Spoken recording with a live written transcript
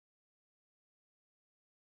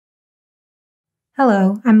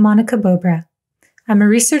Hello, I'm Monica Bobra. I'm a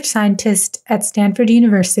research scientist at Stanford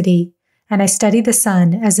University, and I study the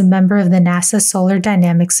sun as a member of the NASA Solar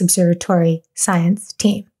Dynamics Observatory science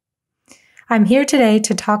team. I'm here today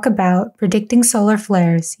to talk about predicting solar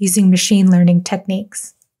flares using machine learning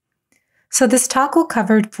techniques. So this talk will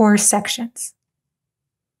cover 4 sections.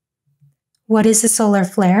 What is a solar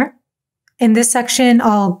flare? In this section,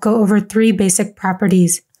 I'll go over 3 basic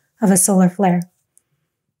properties of a solar flare.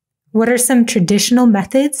 What are some traditional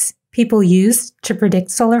methods people use to predict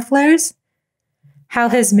solar flares? How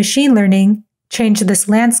has machine learning changed this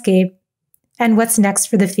landscape? And what's next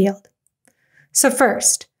for the field? So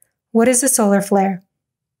first, what is a solar flare?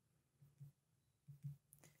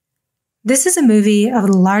 This is a movie of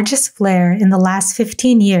the largest flare in the last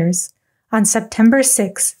 15 years on September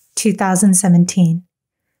 6, 2017.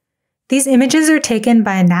 These images are taken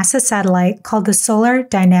by a NASA satellite called the Solar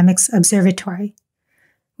Dynamics Observatory,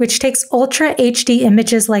 which takes Ultra HD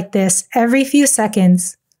images like this every few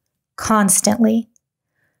seconds, constantly.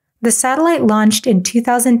 The satellite launched in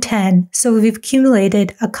 2010, so we've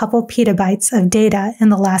accumulated a couple petabytes of data in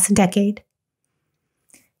the last decade.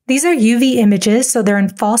 These are UV images, so they're in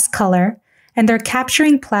false color, and they're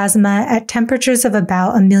capturing plasma at temperatures of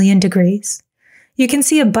about 1,000,000 degrees. You can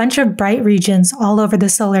see a bunch of bright regions all over the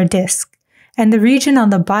solar disk, and the region on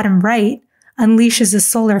the bottom right unleashes a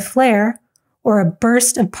solar flare, or a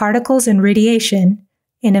burst of particles and radiation,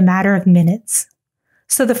 in a matter of minutes.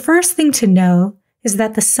 So the first thing to know is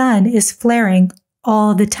that the sun is flaring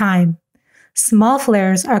all the time. Small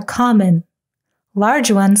flares are common.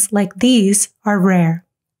 Large ones, like these, are rare.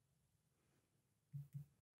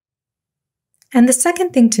 And the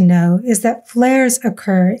second thing to know is that flares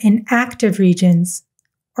occur in active regions,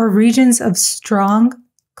 or regions of strong,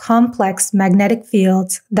 complex magnetic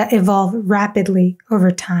fields that evolve rapidly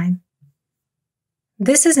over time.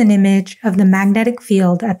 This is an image of the magnetic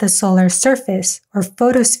field at the solar surface, or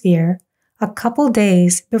photosphere, a couple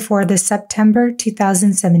days before the September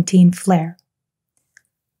 2017 flare.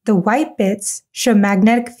 The white bits show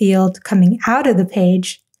magnetic field coming out of the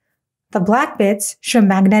page, the black bits show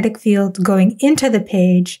magnetic field going into the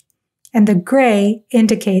page, and the gray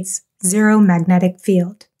indicates zero magnetic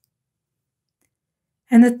field.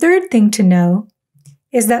 And the third thing to know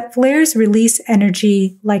is that flares release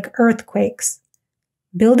energy like earthquakes,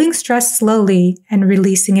 building stress slowly and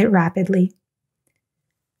releasing it rapidly.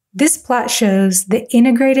 This plot shows the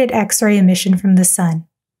integrated X-ray emission from the sun.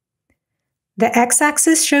 The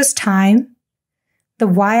x-axis shows time, the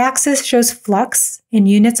y-axis shows flux in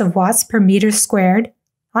units of watts per meter squared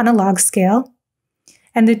on a log scale,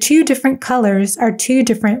 and the 2 different colors are 2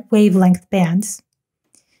 different wavelength bands.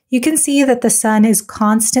 You can see that the sun is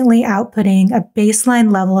constantly outputting a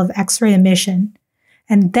baseline level of X-ray emission,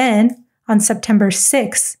 and then on September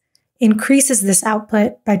 6, increases this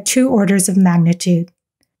output by 2 orders of magnitude.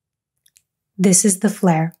 This is the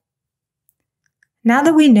flare. Now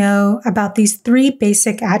that we know about these 3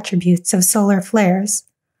 basic attributes of solar flares,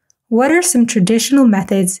 what are some traditional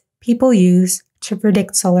methods people use to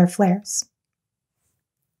predict solar flares?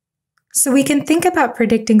 So we can think about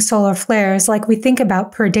predicting solar flares like we think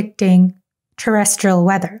about predicting terrestrial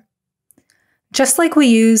weather. Just like we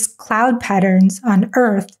use cloud patterns on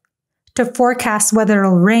Earth to forecast whether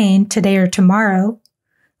it'll rain today or tomorrow,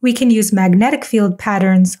 we can use magnetic field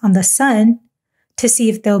patterns on the sun to see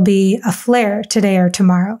if there'll be a flare today or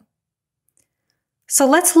tomorrow. So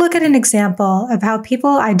let's look at an example of how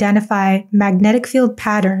people identify magnetic field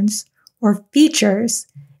patterns or features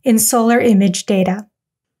in solar image data.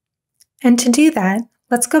 And to do that,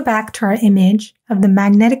 let's go back to our image of the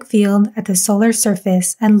magnetic field at the solar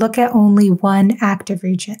surface and look at only one active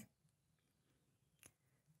region.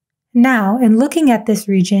 Now, in looking at this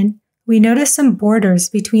region, we notice some borders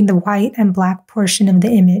between the white and black portion of the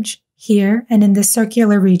image, here and in the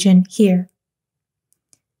circular region here.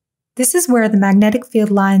 This is where the magnetic field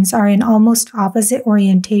lines are in almost opposite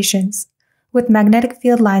orientations, with magnetic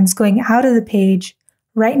field lines going out of the page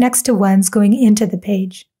right next to ones going into the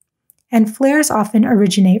page. And flares often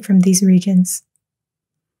originate from these regions.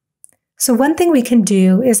 So one thing we can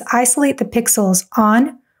do is isolate the pixels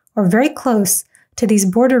on or very close to these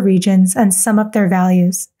border regions and sum up their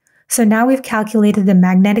values. So now we've calculated the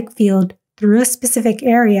magnetic field through a specific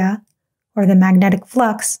area, or the magnetic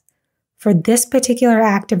flux, for this particular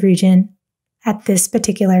active region at this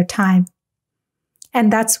particular time.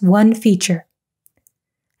 And that's one feature.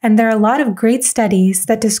 And there are a lot of great studies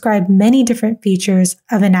that describe many different features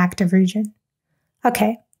of an active region.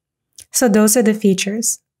 Okay, so those are the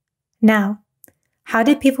features. Now, how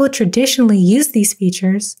did people traditionally use these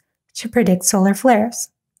features to predict solar flares?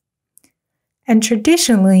 And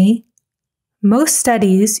traditionally, most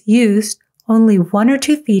studies used only one or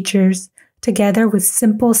two features together with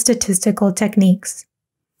simple statistical techniques.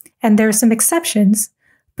 And there are some exceptions,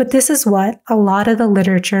 but this is what a lot of the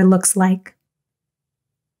literature looks like.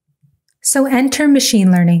 So enter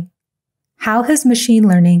machine learning. How has machine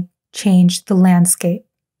learning changed the landscape?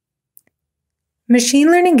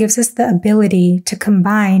 Machine learning gives us the ability to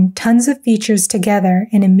combine tons of features together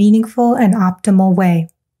in a meaningful and optimal way.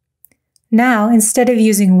 Now, instead of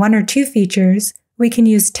using one or two features, we can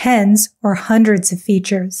use tens or hundreds of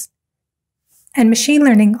features. And machine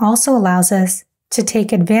learning also allows us to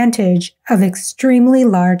take advantage of extremely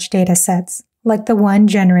large data sets, like the one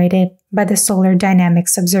generated by the Solar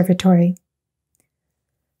Dynamics Observatory.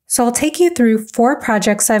 So I'll take you through 4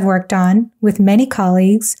 projects I've worked on with many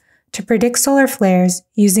colleagues to predict solar flares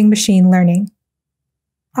using machine learning.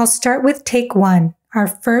 I'll start with Take 1, our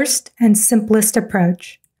first and simplest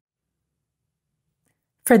approach.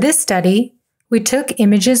 For this study, we took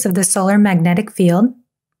images of the solar magnetic field,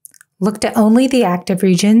 looked at only the active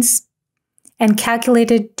regions, and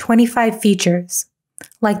calculated 25 features,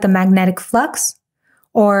 like the magnetic flux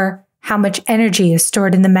or how much energy is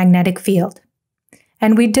stored in the magnetic field.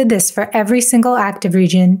 And we did this for every single active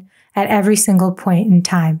region at every single point in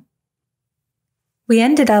time. We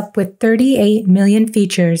ended up with 38 million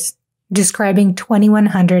features describing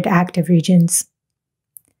 2,100 active regions.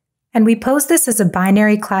 And we posed this as a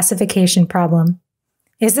binary classification problem.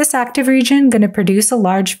 Is this active region going to produce a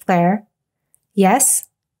large flare? Yes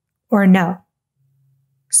or no?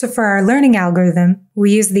 So for our learning algorithm,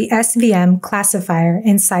 we used the SVM classifier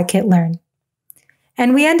in scikit-learn.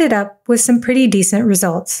 And we ended up with some pretty decent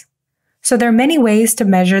results. So there are many ways to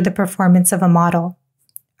measure the performance of a model.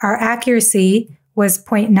 Our accuracy was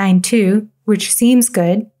 0.92, which seems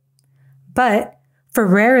good. But for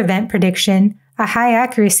rare event prediction, a high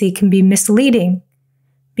accuracy can be misleading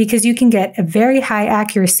because you can get a very high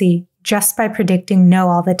accuracy just by predicting no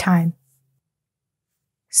all the time.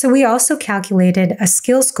 So we also calculated a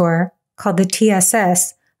skill score called the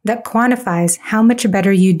TSS that quantifies how much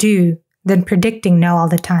better you do than predicting no all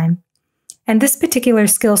the time. And this particular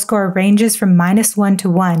skill score ranges from -1 to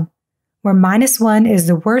 1, where -1 is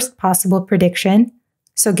the worst possible prediction,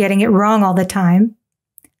 so getting it wrong all the time.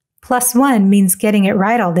 +1 means getting it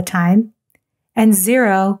right all the time. And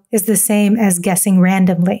 0 is the same as guessing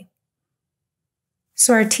randomly.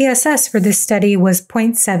 So our TSS for this study was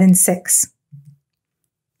 0.76.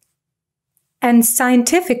 And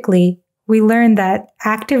scientifically, we learned that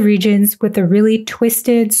active regions with a really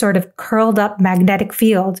twisted, sort of curled up magnetic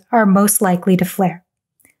field are most likely to flare.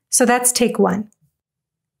 So that's take 1.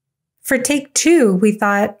 For take 2, we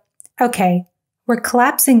thought, okay, we're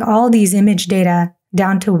collapsing all these image data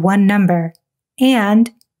down to one number,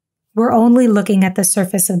 and we're only looking at the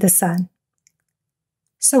surface of the sun.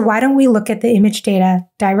 So why don't we look at the image data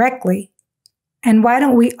directly? And why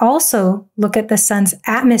don't we also look at the sun's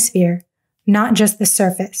atmosphere, not just the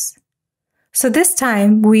surface? So this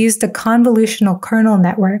time, we used a convolutional kernel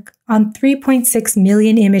network on 3.6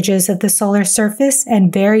 million images of the solar surface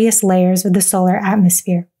and various layers of the solar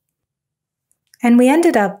atmosphere. And we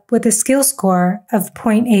ended up with a skill score of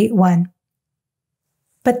 0.81.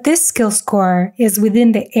 But this skill score is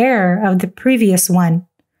within the error of the previous one,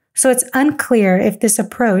 so it's unclear if this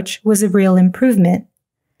approach was a real improvement.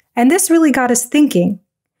 And this really got us thinking,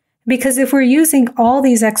 because if we're using all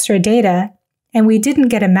these extra data and we didn't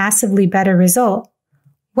get a massively better result,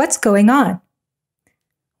 what's going on?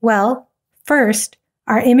 Well, first,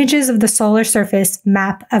 our images of the solar surface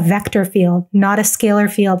map a vector field, not a scalar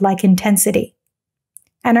field like intensity.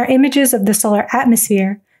 And our images of the solar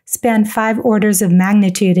atmosphere span 5 orders of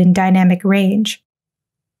magnitude in dynamic range.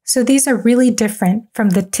 So these are really different from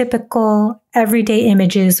the typical everyday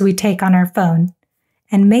images we take on our phone,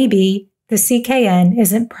 and maybe the CKN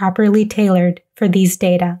isn't properly tailored for these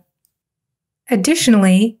data.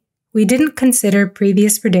 Additionally, we didn't consider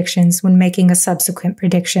previous predictions when making a subsequent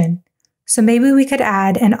prediction, so maybe we could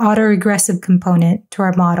add an autoregressive component to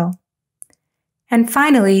our model. And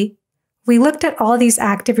finally, we looked at all these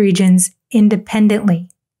active regions independently.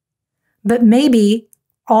 But maybe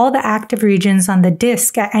all the active regions on the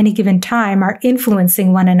disk at any given time are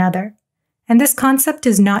influencing one another. And this concept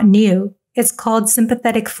is not new. It's called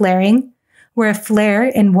sympathetic flaring, where a flare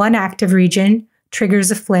in one active region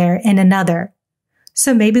triggers a flare in another.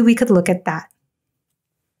 So maybe we could look at that.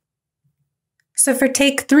 So for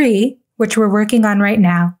take 3, which we're working on right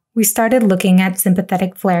now, we started looking at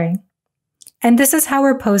sympathetic flaring. And this is how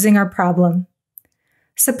we're posing our problem.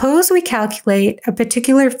 Suppose we calculate a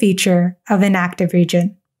particular feature of an active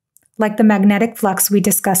region, like the magnetic flux we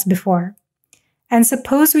discussed before. And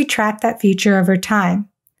suppose we track that feature over time.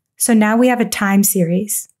 So now we have a time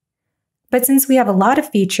series. But since we have a lot of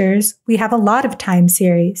features, we have a lot of time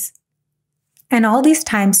series. And all these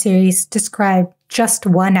time series describe just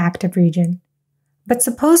one active region. But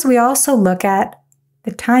suppose we also look at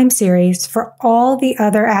the time series for all the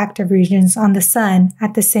other active regions on the sun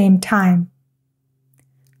at the same time.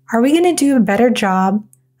 Are we going to do a better job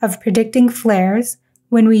of predicting flares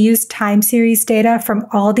when we use time series data from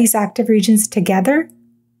all these active regions together?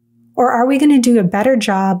 Or are we going to do a better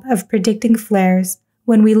job of predicting flares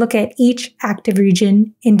when we look at each active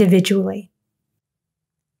region individually?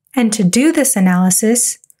 And to do this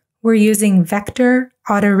analysis, we're using vector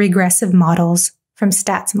autoregressive models from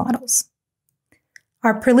stats models.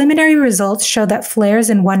 Our preliminary results show that flares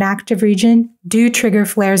in one active region do trigger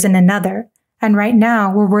flares in another, and right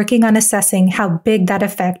now we're working on assessing how big that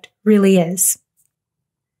effect really is.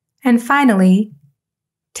 And finally,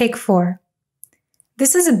 take 4.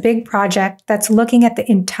 This is a big project that's looking at the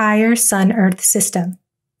entire Sun-Earth system.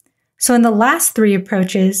 So in the last 3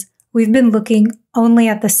 approaches, we've been looking only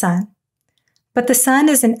at the sun. But the sun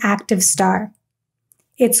is an active star.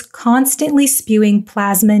 It's constantly spewing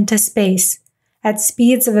plasma into space at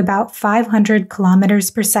speeds of about 500 kilometers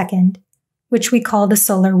per second, which we call the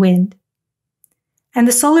solar wind. And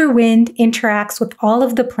the solar wind interacts with all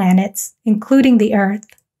of the planets, including the Earth,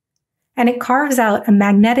 and it carves out a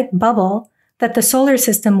magnetic bubble that the solar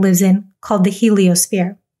system lives in called the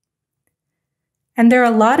heliosphere. And there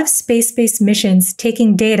are a lot of space-based missions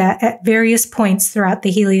taking data at various points throughout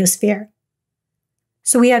the heliosphere.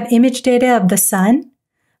 So we have image data of the sun,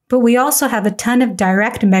 but we also have a ton of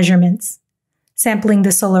direct measurements, sampling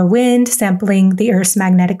the solar wind, sampling the Earth's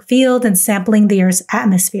magnetic field, and sampling the Earth's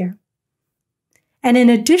atmosphere. And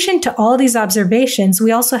in addition to all these observations,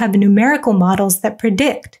 we also have numerical models that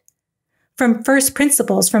predict, from first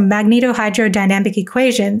principles, from magnetohydrodynamic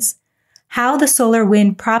equations, how the solar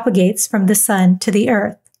wind propagates from the sun to the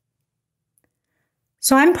Earth.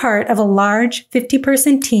 So I'm part of a large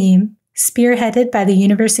 50-person team spearheaded by the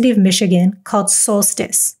University of Michigan called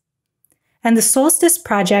Solstice. And the Solstice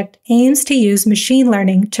project aims to use machine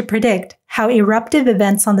learning to predict how eruptive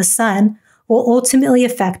events on the sun will ultimately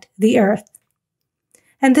affect the Earth.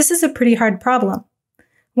 And this is a pretty hard problem.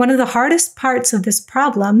 One of the hardest parts of this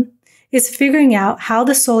problem is figuring out how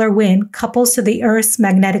the solar wind couples to the Earth's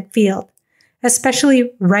magnetic field,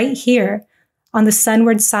 especially right here on the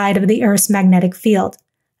sunward side of the Earth's magnetic field,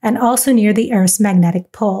 and also near the Earth's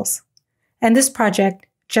magnetic poles. And this project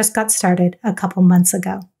just got started a couple months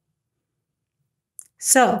ago.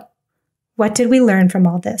 So, what did we learn from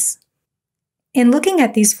all this? In looking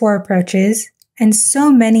at these 4 approaches, and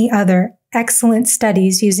so many other excellent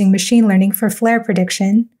studies using machine learning for flare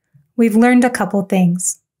prediction, we've learned a couple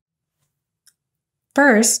things.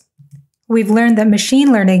 First, we've learned that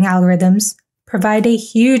machine learning algorithms provide a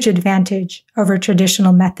huge advantage over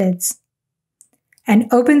traditional methods. And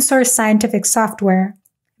open source scientific software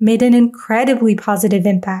made an incredibly positive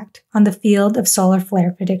impact on the field of solar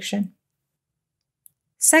flare prediction.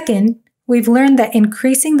 Second, we've learned that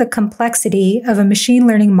increasing the complexity of a machine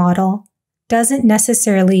learning model doesn't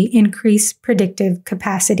necessarily increase predictive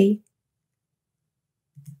capacity.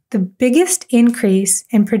 The biggest increase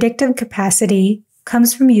in predictive capacity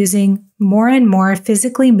comes from using more and more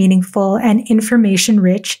physically meaningful and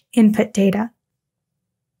information-rich input data,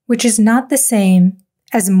 which is not the same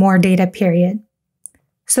as more data, period.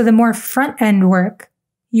 So the more front-end work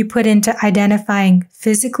you put into identifying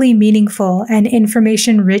physically meaningful and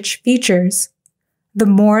information-rich features, the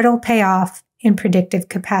more it'll pay off in predictive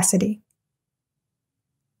capacity.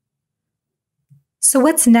 So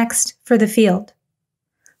what's next for the field?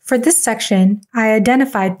 For this section, I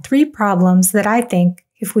identified 3 problems that I think,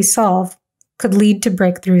 if we solve, could lead to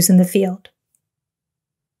breakthroughs in the field.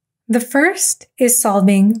 The first is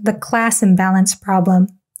solving the class imbalance problem,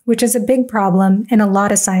 which is a big problem in a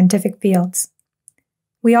lot of scientific fields.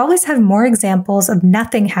 We always have more examples of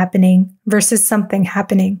nothing happening versus something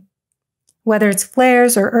happening. Whether it's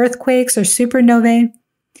flares or earthquakes or supernovae,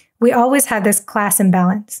 we always have this class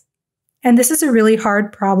imbalance. And this is a really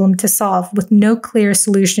hard problem to solve with no clear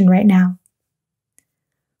solution right now.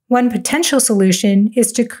 One potential solution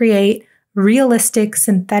is to create realistic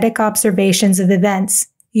synthetic observations of events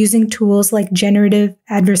using tools like generative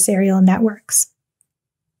adversarial networks.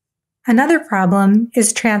 Another problem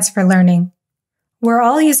is transfer learning. We're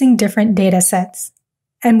all using different data sets,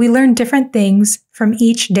 and we learn different things from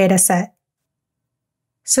each data set.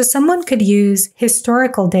 So someone could use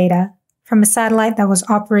historical data from a satellite that was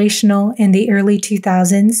operational in the early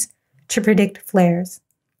 2000s to predict flares.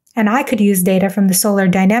 And I could use data from the Solar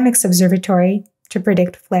Dynamics Observatory to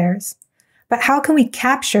predict flares. But how can we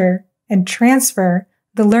capture and transfer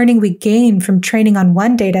the learning we gain from training on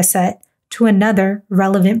one dataset to another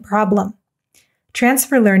relevant problem.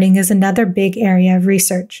 Transfer learning is another big area of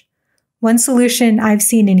research. One solution I've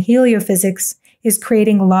seen in heliophysics is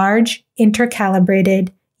creating large, intercalibrated,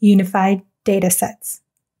 unified datasets.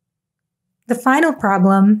 The final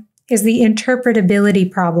problem is the interpretability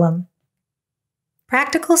problem.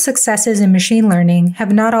 Practical successes in machine learning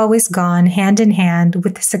have not always gone hand in hand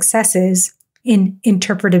with the successes in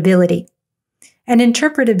interpretability. And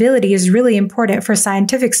interpretability is really important for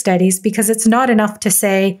scientific studies because it's not enough to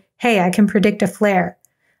say, hey, I can predict a flare.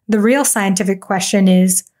 The real scientific question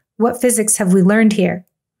is, what physics have we learned here?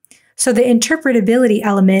 So the interpretability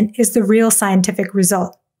element is the real scientific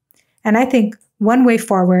result. And I think one way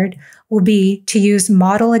forward will be to use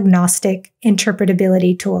model-agnostic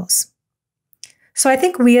interpretability tools. So I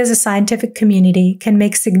think we as a scientific community can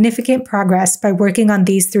make significant progress by working on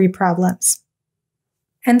these three problems.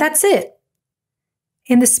 And that's it.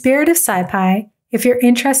 In the spirit of SciPy, if you're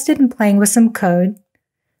interested in playing with some code,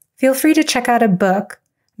 feel free to check out a book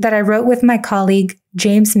that I wrote with my colleague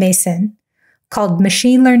James Mason called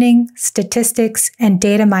Machine Learning, Statistics, and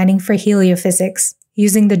Data Mining for Heliophysics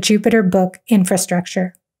using the Jupyter Book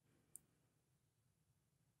infrastructure.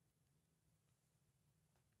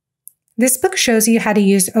 This book shows you how to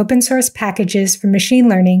use open source packages for machine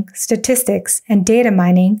learning, statistics, and data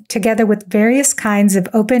mining together with various kinds of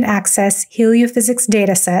open access heliophysics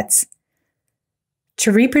datasets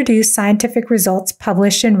to reproduce scientific results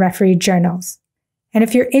published in refereed journals. And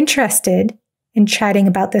if you're interested in chatting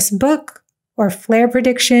about this book or flare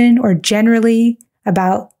prediction or generally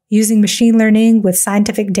about using machine learning with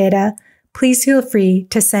scientific data, please feel free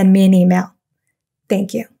to send me an email.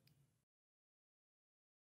 Thank you.